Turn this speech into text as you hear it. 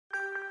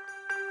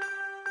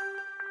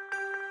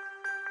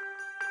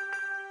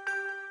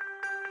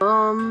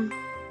Um,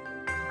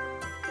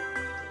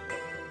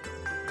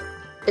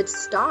 it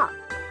stopped.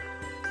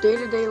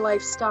 Day-to-day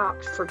life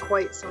stopped for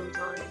quite some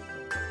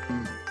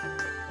time.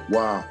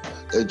 Wow,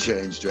 it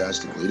changed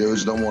drastically. There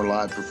was no more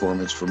live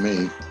performance for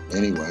me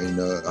anyway.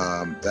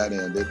 That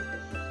ended.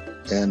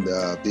 And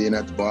being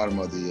at the bottom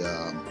of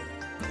the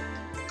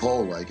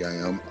poll like I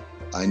am,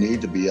 I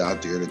need to be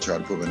out there to try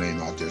to put my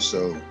name out there.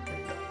 So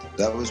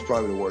that was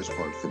probably the worst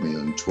part for me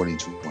in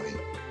 2020.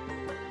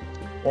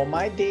 Well,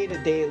 my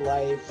day-to-day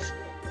life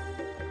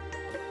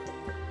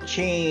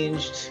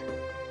changed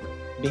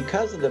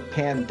because of the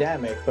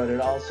pandemic, but it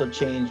also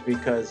changed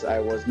because I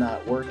was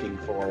not working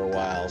for a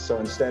while. So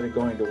instead of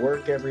going to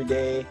work every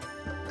day,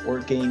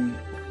 working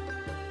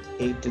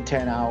 8 to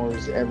 10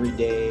 hours every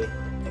day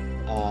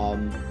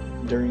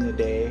during the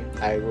day,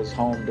 I was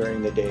home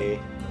during the day.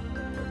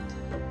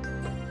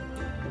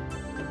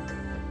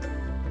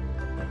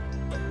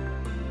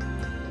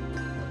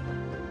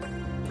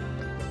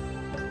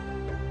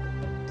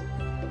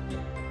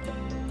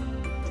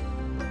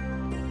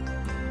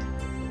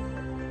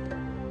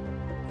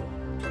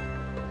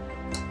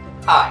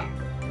 Hi,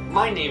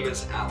 my name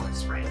is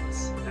Alex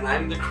Rance, and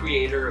I'm the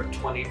creator of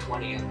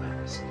 2020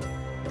 Unmasked.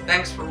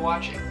 Thanks for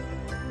watching.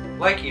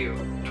 Like you,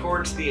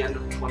 towards the end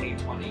of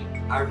 2020,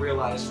 I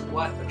realized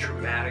what a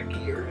traumatic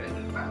year it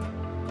had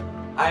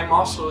been. I am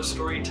also a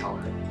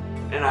storyteller,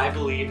 and I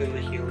believe in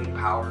the healing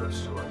power of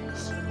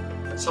stories.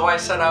 So I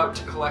set out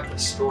to collect the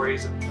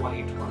stories of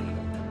 2020,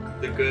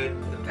 the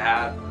good, the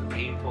bad, the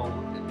painful,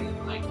 and the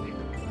enlightening.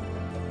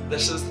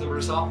 This is the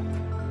result.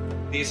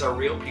 These are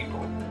real people,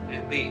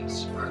 and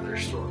these are their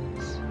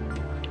stories.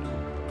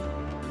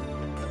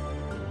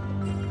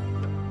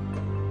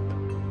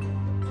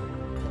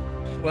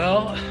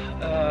 Well,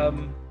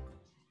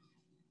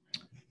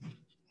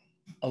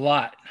 a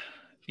lot.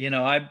 You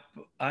know,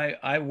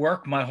 I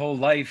work my whole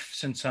life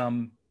since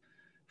I'm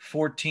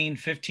 14,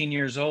 15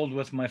 years old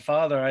with my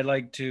father. I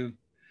like to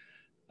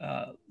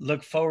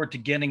look forward to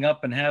getting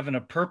up and having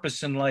a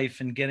purpose in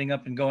life and getting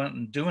up and going out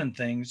and doing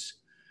things.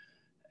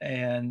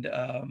 And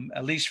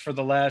at least for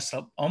the last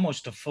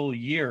almost a full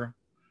year,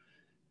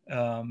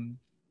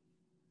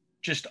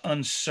 just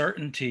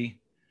uncertainty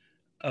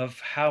of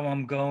how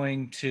I'm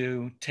going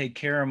to take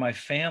care of my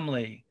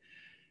family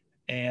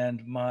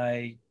and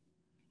my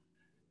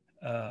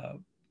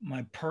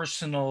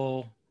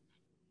personal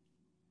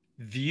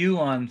view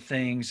on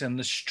things, and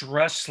the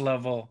stress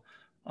level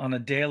on a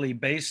daily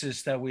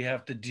basis that we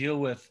have to deal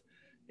with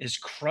is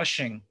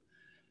crushing.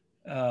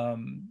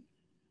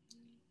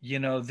 You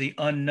know, the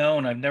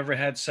unknown. I've never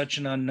had such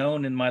an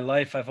unknown in my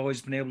life. I've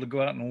always been able to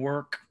go out and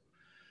work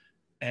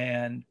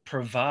and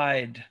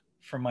provide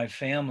for my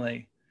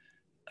family.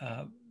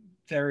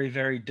 Very,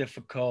 very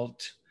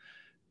difficult.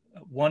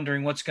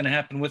 Wondering what's going to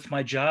happen with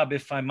my job,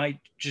 if I might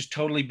just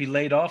totally be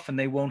laid off and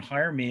they won't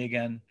hire me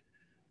again.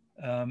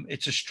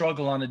 It's a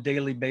struggle on a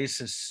daily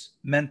basis,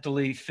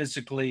 mentally,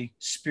 physically,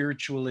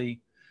 spiritually,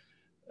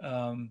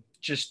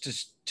 just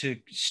to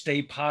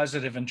stay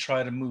positive and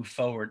try to move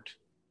forward.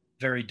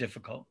 Very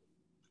difficult.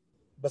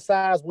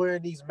 Besides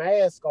wearing these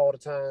masks all the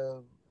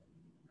time,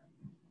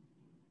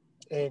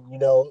 and you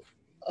know,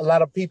 a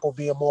lot of people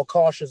being more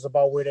cautious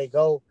about where they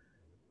go,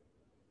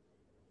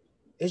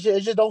 it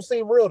just don't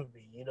seem real to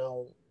me. You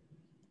know,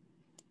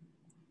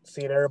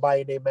 seeing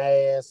everybody in their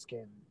mask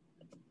and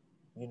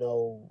you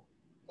know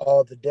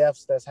all the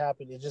deaths that's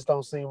happened, it just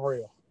don't seem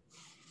real.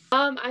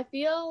 I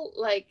feel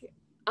like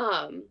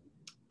I'm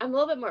a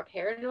little bit more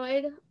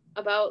paranoid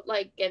about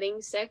like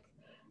getting sick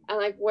and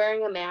like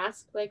wearing a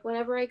mask like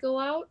whenever I go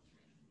out.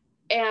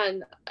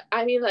 And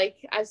I mean, like,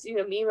 I've seen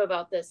a meme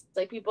about this,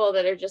 like people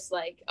that are just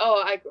like,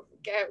 oh, I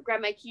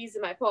grab my keys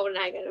and my phone and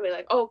I gotta be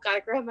like, oh,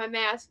 gotta grab my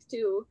mask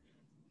too.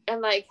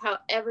 And like how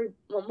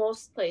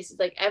most places,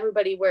 like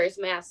everybody wears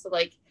masks. So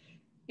like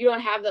you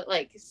don't have that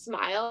like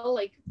smile.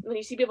 Like when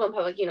you see people in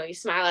public, you know, you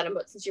smile at them,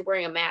 but since you're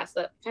wearing a mask,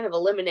 that kind of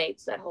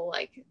eliminates that whole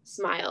like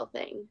smile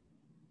thing.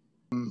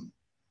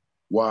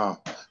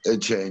 Wow,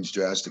 it changed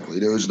drastically.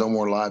 There was no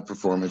more live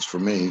performance for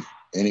me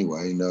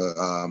anyway.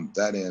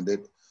 That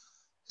ended.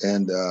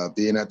 And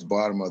being at the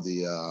bottom of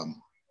the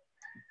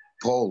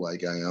poll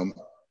like I am,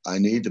 I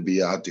need to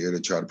be out there to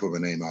try to put my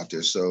name out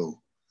there.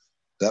 So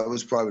that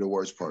was probably the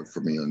worst part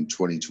for me in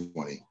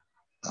 2020.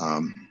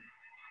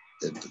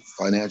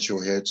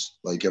 Financial hits,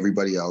 like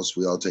everybody else,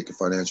 we all take a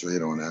financial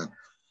hit on that.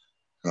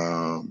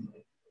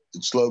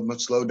 It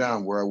slowed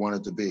down where I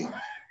wanted to be.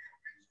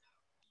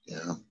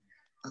 Yeah,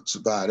 that's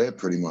about it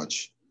pretty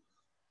much.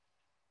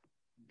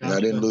 And I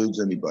didn't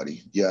lose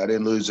anybody. Yeah, I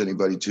didn't lose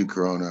anybody to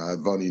Corona.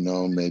 I've only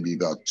known maybe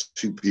about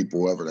 2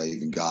 people ever that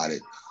even got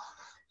it.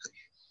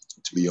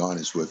 To be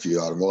honest with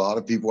you, out of a lot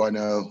of people I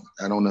know,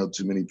 I don't know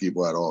too many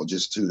people at all.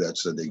 Just 2 that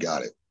said they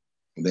got it.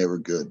 And they were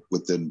good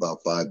within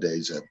about 5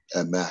 days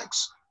at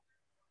max.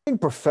 I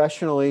think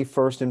professionally,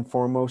 first and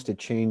foremost, it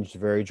changed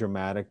very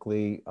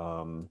dramatically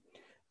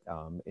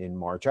in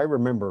March. I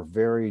remember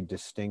very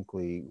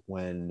distinctly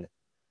when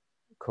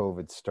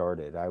COVID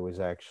started. I was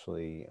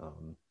actually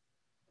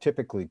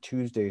typically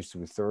Tuesdays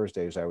through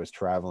Thursdays, I was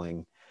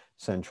traveling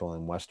central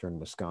and western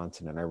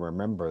Wisconsin. And I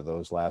remember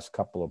those last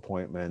couple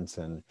appointments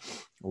and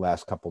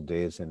last couple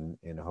days in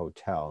a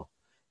hotel.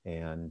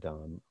 And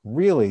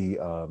really,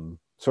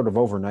 sort of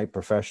overnight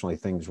professionally,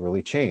 things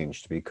really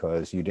changed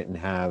because you didn't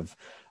have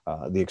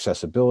the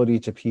accessibility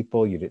to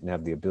people. You didn't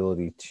have the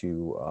ability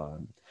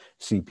to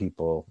see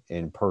people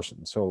in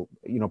person. So,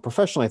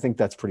 professionally, I think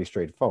that's pretty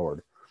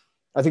straightforward.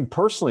 I think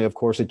personally, of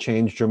course, it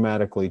changed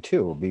dramatically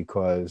too,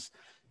 because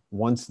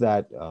once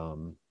that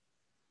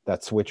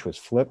switch was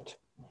flipped,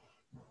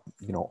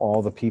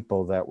 all the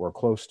people that we're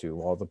close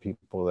to, all the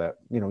people that,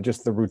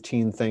 just the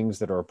routine things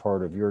that are a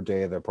part of your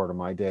day, they're part of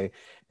my day.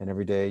 And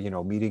every day,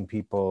 meeting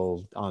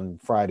people on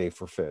Friday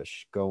for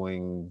fish,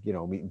 going,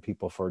 meeting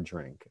people for a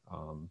drink.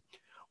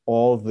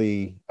 All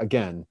the,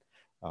 again,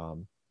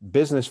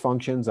 business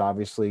functions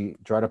obviously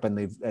dried up,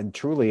 and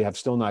truly have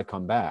still not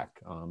come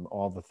back.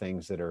 All the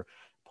things that are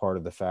part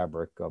of the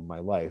fabric of my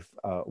life.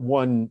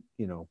 One,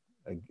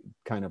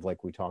 kind of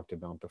like we talked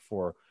about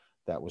before,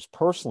 that was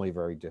personally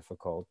very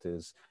difficult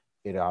is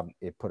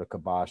it put a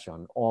kibosh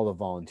on all the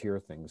volunteer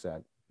things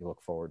that you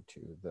look forward to,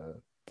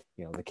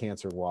 the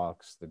cancer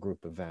walks, the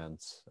group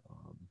events,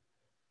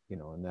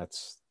 and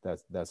that's a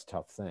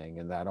tough thing.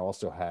 And that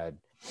also had,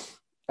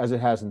 as it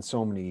has in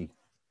so many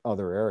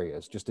other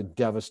areas, just a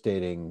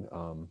devastating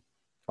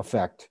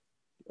effect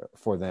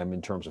for them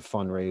in terms of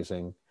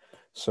fundraising.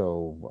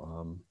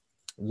 So,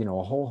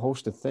 a whole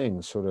host of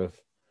things sort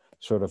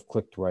of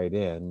clicked right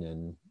in,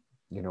 and,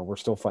 we're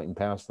still fighting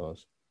past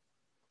those.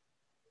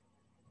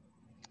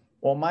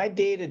 Well, my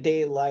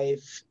day-to-day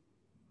life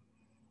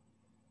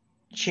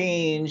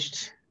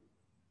changed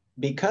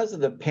because of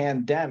the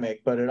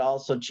pandemic, but it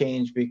also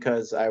changed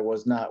because I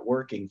was not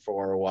working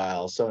for a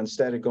while. So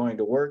instead of going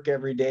to work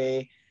every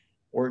day,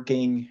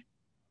 working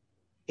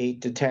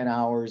 8 to 10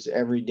 hours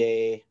every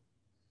day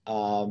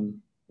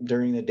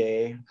during the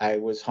day, I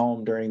was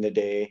home during the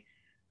day.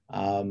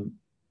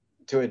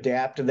 To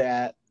adapt to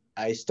that,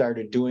 I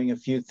started doing a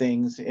few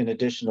things in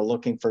addition to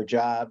looking for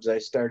jobs. I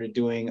started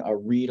doing a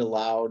read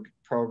aloud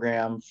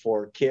program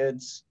for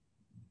kids.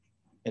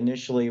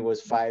 Initially, it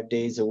was 5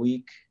 days a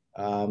week,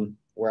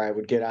 where I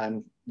would get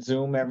on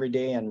Zoom every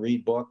day and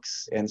read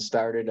books, and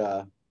started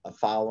a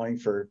following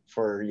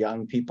for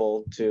young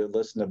people to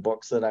listen to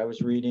books that I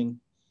was reading.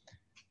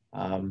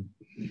 I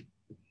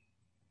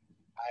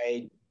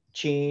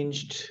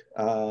changed.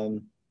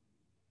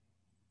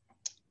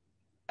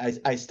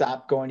 I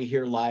stopped going to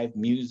hear live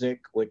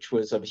music, which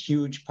was a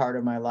huge part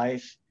of my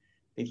life.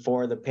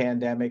 Before the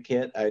pandemic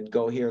hit, I'd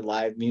go hear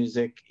live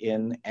music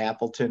in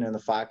Appleton and the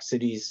Fox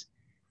Cities,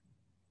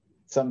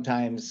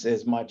 sometimes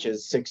as much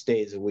as 6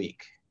 days a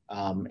week.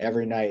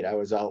 Every night I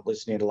was out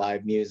listening to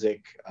live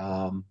music.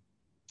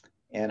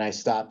 And I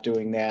stopped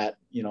doing that,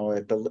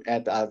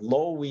 at a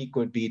low week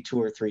would be 2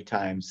 or 3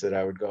 times that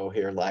I would go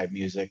hear live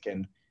music.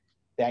 And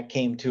that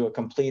came to a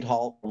complete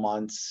halt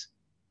months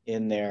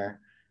in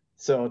there.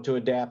 So to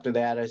adapt to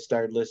that, I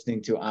started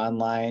listening to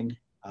online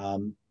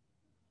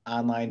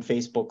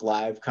Facebook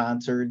Live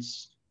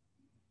concerts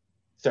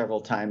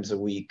several times a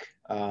week,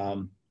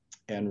 and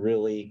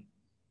really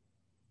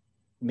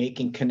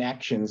making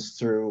connections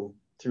through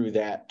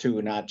that too.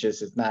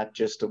 It's not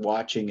just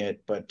watching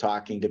it, but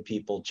talking to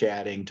people,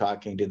 chatting,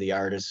 talking to the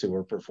artists who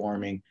were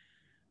performing,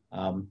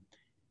 and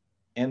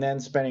then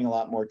spending a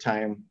lot more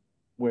time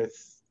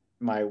with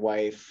my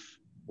wife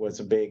was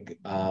a big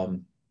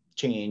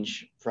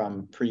change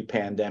from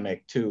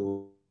pre-pandemic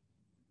to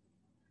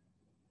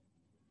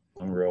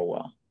real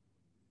well.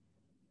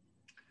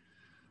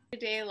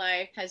 Day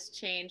life has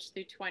changed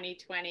through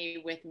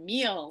 2020 with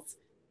meals.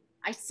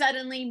 I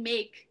suddenly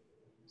make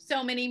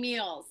so many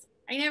meals.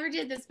 I never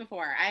did this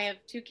before. I have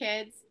 2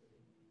 kids.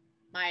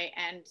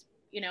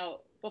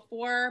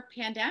 Before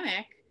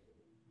pandemic,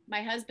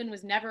 my husband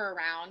was never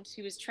around.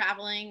 He was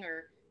traveling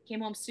or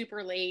came home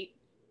super late.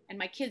 And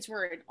my kids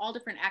were in all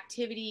different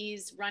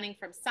activities, running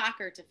from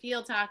soccer to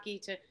field hockey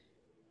to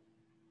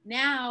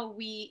now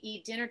we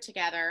eat dinner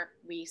together.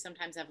 We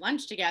sometimes have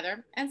lunch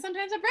together and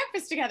sometimes have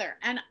breakfast together.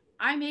 And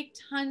I make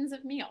tons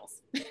of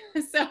meals.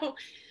 So,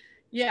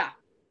 yeah.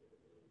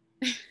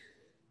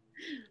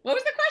 What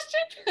was the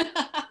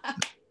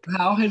question?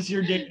 How has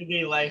your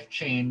day-to-day life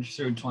changed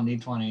through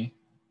 2020?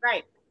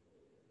 Right.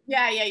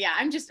 Yeah.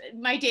 I'm just,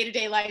 my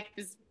day-to-day life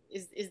is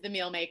the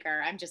meal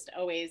maker. I'm just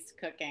always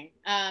cooking.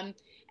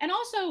 And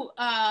also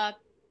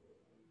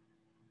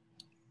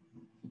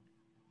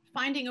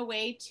finding a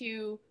way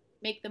to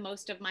make the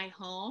most of my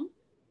home.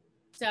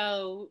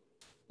 So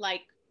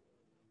like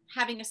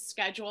having a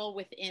schedule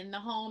within the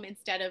home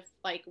instead of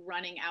like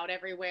running out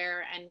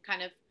everywhere, and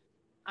kind of,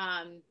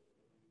 and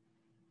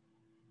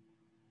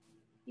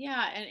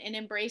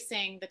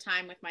embracing the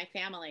time with my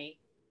family.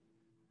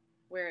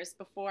 Whereas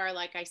before,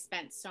 like I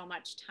spent so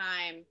much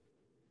time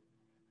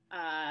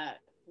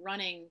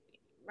running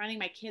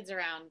my kids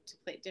around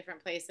to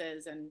different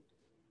places and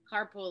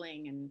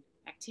carpooling and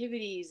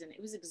activities, and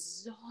it was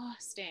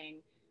exhausting.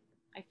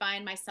 I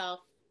find myself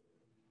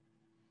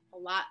a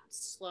lot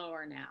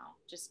slower now,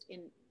 just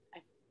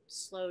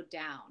slowed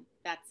down.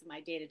 That's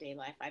my day-to-day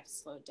life. I've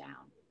slowed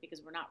down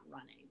because we're not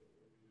running.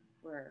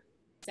 We're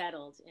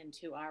settled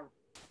into our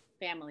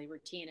family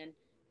routine, and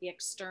the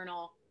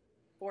external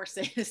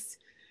forces,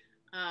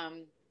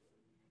 no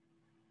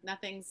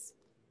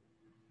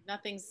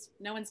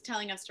one's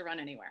telling us to run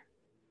anywhere.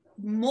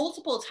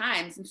 Multiple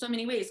times in so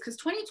many ways, because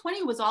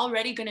 2020 was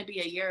already going to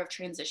be a year of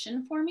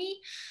transition for me.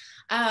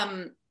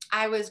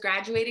 I was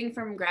graduating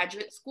from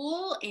graduate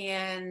school,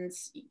 and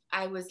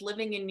I was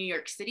living in New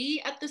York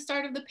City at the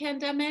start of the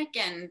pandemic,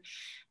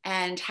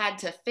 and had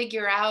to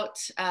figure out,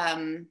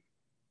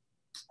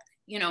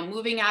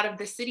 moving out of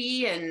the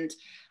city and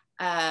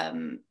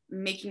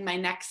making my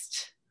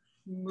next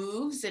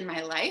moves in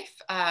my life.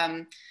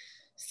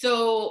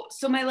 So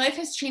my life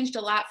has changed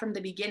a lot from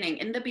the beginning.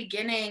 In the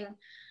beginning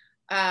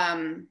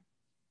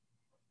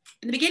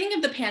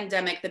of the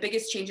pandemic, the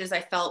biggest changes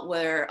I felt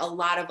were a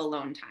lot of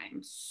alone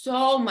time,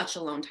 so much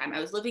alone time. I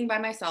was living by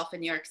myself in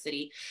New York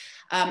City,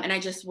 and I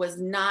just was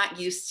not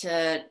used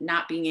to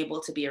not being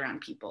able to be around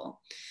people.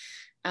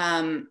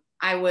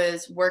 I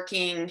was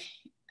working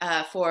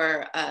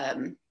for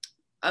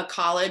a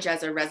college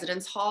as a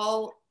residence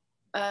hall,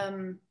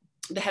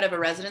 the head of a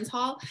residence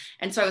hall.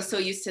 And so I was so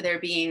used to there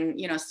being,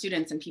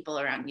 students and people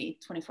around me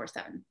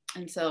 24/7.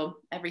 And so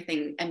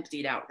everything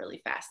emptied out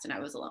really fast and I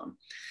was alone.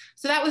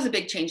 So that was a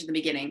big change in the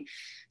beginning.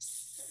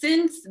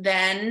 Since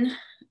then,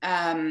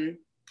 the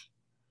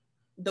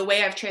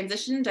way I've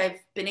transitioned, I've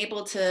been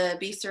able to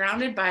be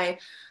surrounded by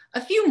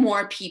a few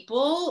more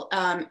people.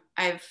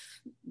 I've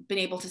been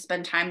able to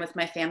spend time with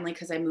my family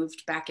because I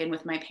moved back in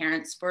with my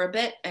parents for a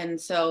bit. And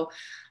so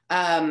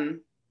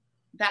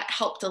that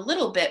helped a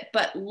little bit,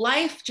 but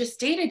life, just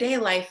day-to-day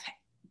life,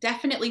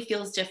 definitely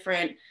feels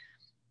different.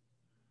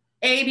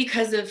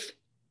 Because of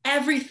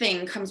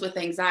everything comes with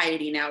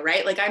anxiety now,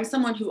 right? Like I'm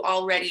someone who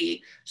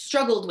already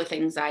struggled with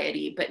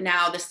anxiety, but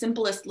now the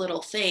simplest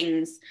little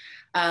things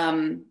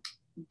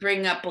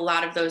bring up a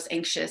lot of those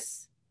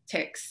anxious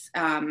tics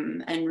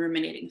and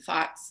ruminating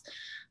thoughts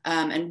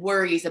and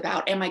worries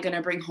about, am I going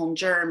to bring home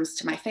germs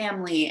to my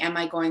family? Am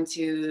I going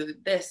to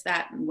this,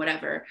 that, and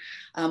whatever?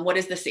 What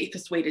is the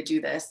safest way to do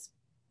this?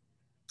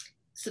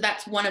 So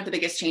that's one of the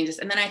biggest changes.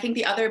 And then I think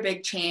the other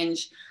big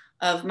change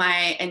of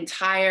my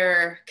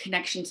entire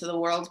connection to the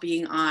world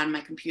being on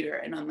my computer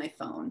and on my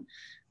phone.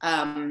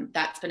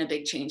 That's been a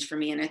big change for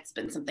me, and it's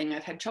been something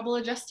I've had trouble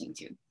adjusting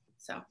to.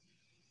 So,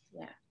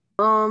 yeah.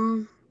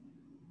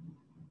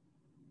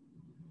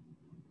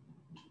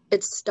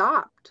 It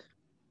stopped.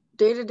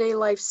 Day-to-day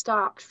life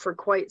stopped for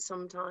quite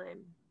some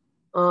time.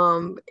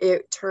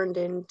 It turned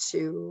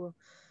into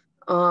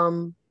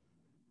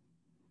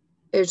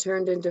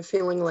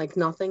feeling like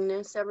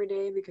nothingness every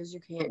day because you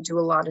can't do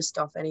a lot of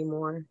stuff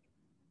anymore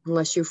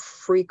unless you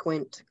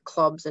frequent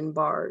clubs and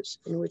bars,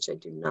 in which I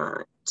do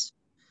not.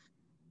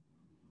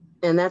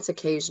 And that's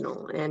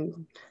occasional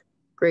and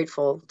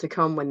grateful to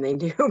come when they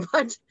do,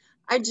 but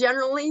I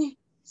generally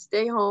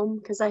stay home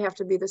because I have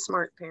to be the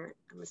smart parent.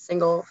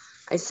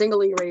 I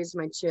singly raise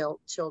my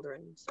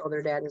children, so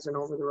their dad is an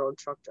over-the-road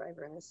truck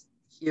driver and is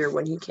here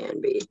when he can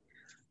be.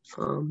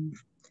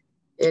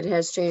 It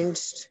has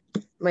changed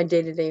my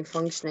day-to-day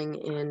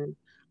functioning, and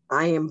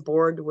I am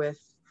bored with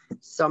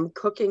some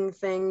cooking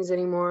things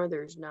anymore.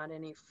 There's not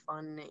any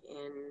fun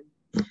in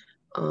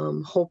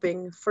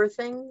hoping for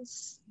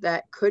things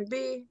that could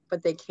be,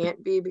 but they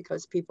can't be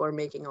because people are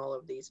making all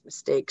of these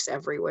mistakes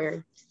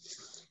everywhere.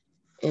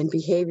 And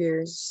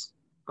behaviors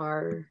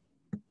are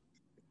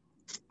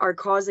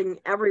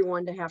causing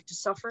everyone to have to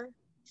suffer.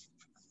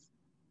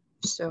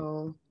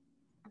 So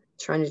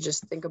trying to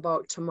just think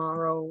about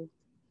tomorrow,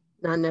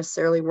 not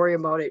necessarily worry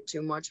about it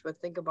too much, but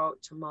think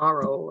about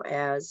tomorrow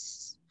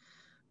as,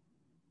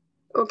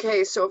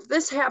 okay, so if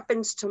this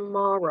happens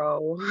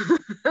tomorrow,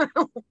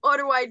 what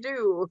do I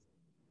do?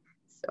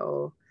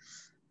 So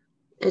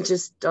it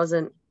just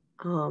doesn't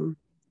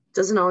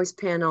always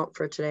pan out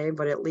for today,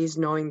 but at least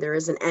knowing there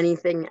isn't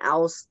anything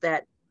else,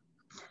 that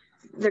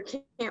there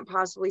can't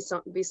possibly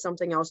be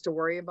something else to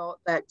worry about,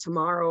 that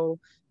tomorrow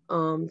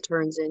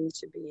turns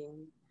into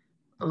being,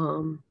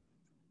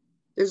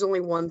 there's only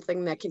one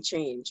thing that can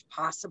change,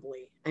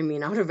 possibly. I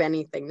mean, out of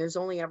anything, there's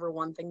only ever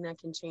one thing that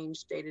can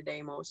change day to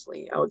day,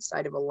 mostly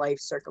outside of a life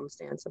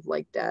circumstance of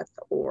like death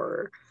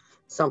or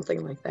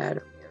something like that,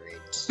 or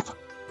marriage.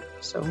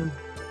 So